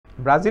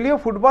ব্রাজিলীয়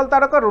football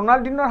তারকা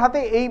রোনাল্ডিনোর হাতে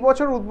এই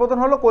বছর উদ্বোধন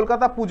হলো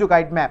কলকাতা পুজো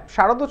গাইড ম্যাপ।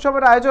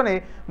 শারদোৎসবের আয়োজনে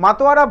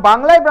মাতোয়ারা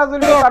বাংলায়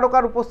ব্রাজিলীয়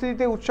তারকার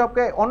উপস্থিতিতে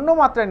উৎসবকে অন্য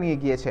মাত্রা নিয়ে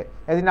গিয়েছে।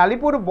 এদিন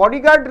আলিপুর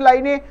বডিগার্ড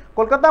লাইনে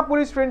Kolkata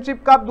police friendship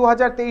cup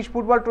 2023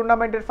 football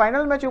টুর্নামেন্টের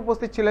ফাইনাল ম্যাচে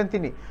উপস্থিত ছিলেন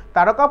তিনি।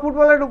 তারকা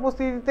ফুটবলের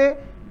উপস্থিতিতে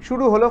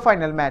শুরু হলো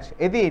ফাইনাল ম্যাচ।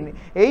 এদিন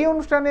এই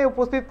অনুষ্ঠানে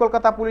উপস্থিত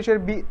কলকাতা পুলিশের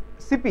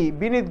সিপি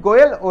বিনীত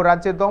গোয়েল ও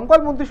রাজ্যের দমকল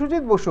মন্ত্রী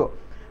সুজিত বসু।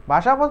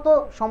 ভাষাগত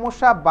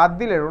সমস্যা বাদ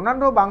দিলে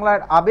রোনাল্ডো বাংলার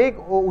আবেগ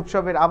ও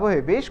উৎসবের আবহে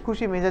বেশ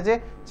খুশি মেজাজে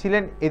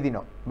ছিলেন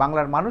এদিনও।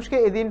 বাংলার মানুষকে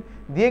এদিন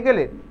দিয়ে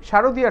গেলেন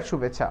শারদীয়ার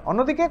শুভেচ্ছা।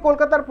 অন্যদিকে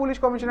কলকাতার পুলিশ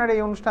কমিশনার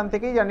এই অনুষ্ঠান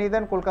থেকেই জানিয়ে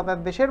দেন কলকাতার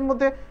দেশের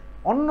মধ্যে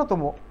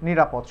অন্যতম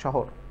নিরাপদ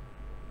শহর।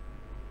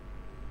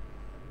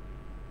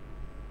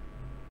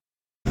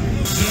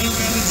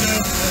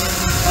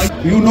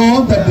 You know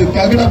that the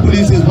Kolkata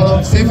police is one of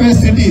the safest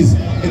cities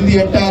in the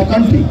entire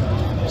country.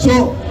 So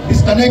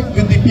disconnect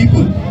with the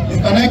people,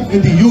 disconnect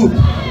with the youth.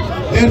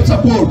 Their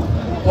support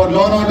for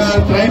law and order,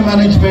 crime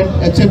management,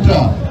 etc.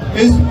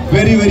 is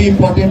very, very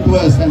important to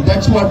us, and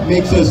that's what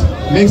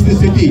makes the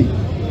city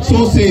so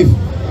safe.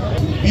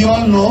 We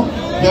all know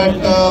that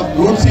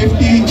road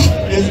safety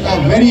is a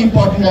very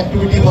important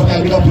activity for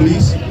Kolkata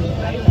police.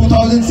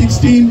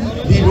 2016,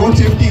 the road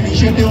safety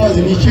initiative was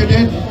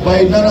initiated by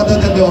none other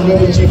than the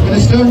Honorable Chief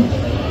Minister.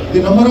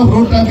 The number of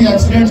road traffic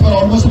accidents were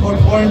almost about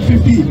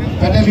 450,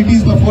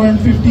 fatalities were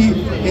 450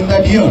 in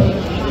that year.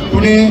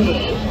 Today,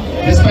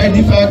 despite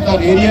the fact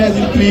our area has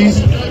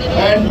increased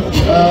and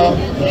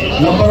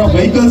number of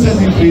vehicles has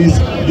increased,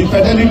 the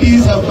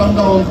fatalities have come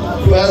down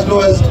to as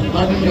low as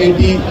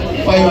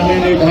 185.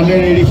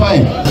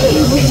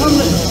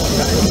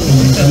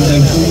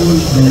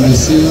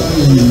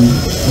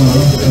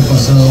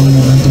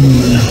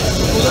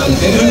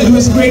 It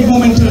was a great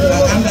moment,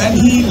 and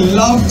he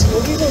loved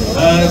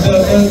the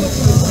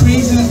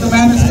praise and the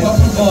manners of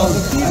football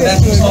that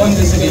he saw in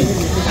the city,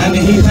 and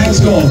he thanks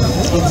God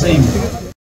for the same.